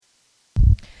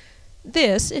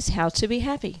This is how to be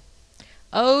happy.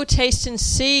 Oh, taste and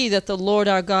see that the Lord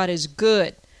our God is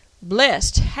good.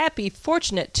 Blessed, happy,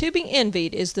 fortunate, to be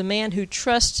envied is the man who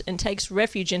trusts and takes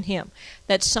refuge in him.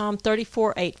 That's Psalm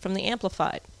 34:8 from the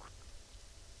Amplified.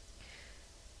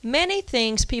 Many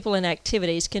things, people, and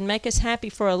activities can make us happy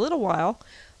for a little while,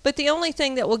 but the only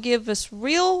thing that will give us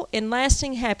real and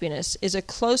lasting happiness is a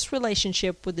close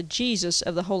relationship with the Jesus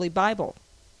of the Holy Bible.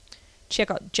 Check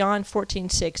out John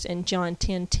 14:6 and John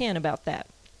 10:10 about that.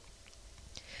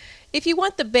 If you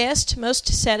want the best, most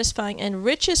satisfying, and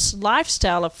richest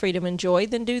lifestyle of freedom and joy,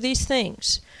 then do these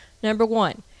things. Number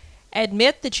 1,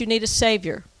 admit that you need a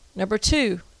Savior. Number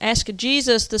 2, ask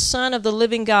Jesus, the Son of the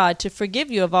living God, to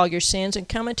forgive you of all your sins and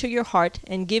come into your heart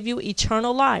and give you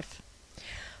eternal life.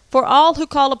 For all who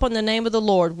call upon the name of the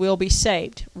Lord will be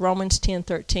saved. Romans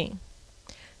 10:13.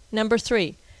 Number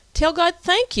 3, tell God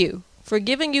thank you for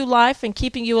giving you life and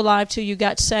keeping you alive till you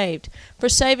got saved, for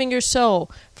saving your soul,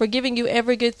 for giving you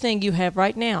every good thing you have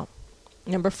right now.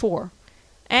 Number 4,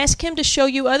 ask Him to show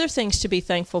you other things to be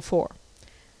thankful for.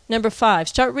 Number 5,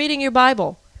 start reading your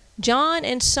Bible. John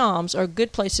and Psalms are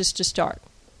good places to start.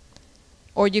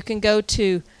 Or you can go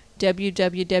to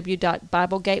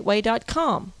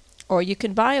www.biblegateway.com, or you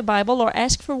can buy a Bible or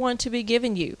ask for one to be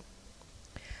given you.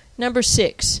 Number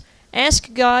 6,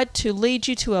 ask God to lead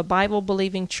you to a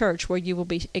Bible-believing church where you will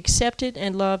be accepted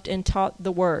and loved and taught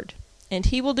the Word, and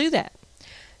He will do that.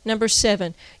 Number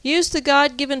 7, use the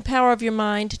God-given power of your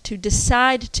mind to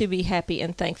decide to be happy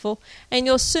and thankful, and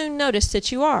you'll soon notice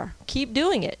that you are. Keep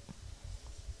doing it.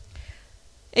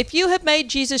 If you have made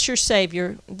Jesus your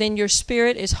Savior, then your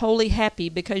spirit is wholly happy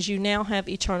because you now have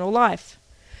eternal life.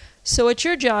 So it's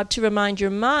your job to remind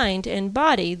your mind and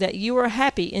body that you are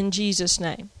happy in Jesus'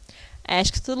 name.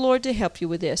 Ask the Lord to help you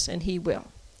with this, and He will.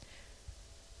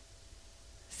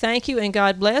 Thank you, and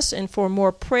God bless. And for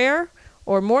more prayer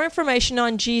or more information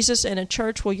on Jesus and a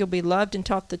church where you'll be loved and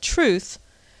taught the truth,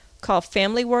 call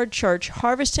Family Word Church,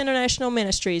 Harvest International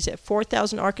Ministries at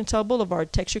 4000 Arkansas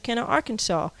Boulevard, Texarkana,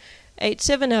 Arkansas,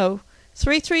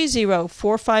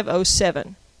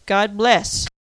 870-330-4507. God bless.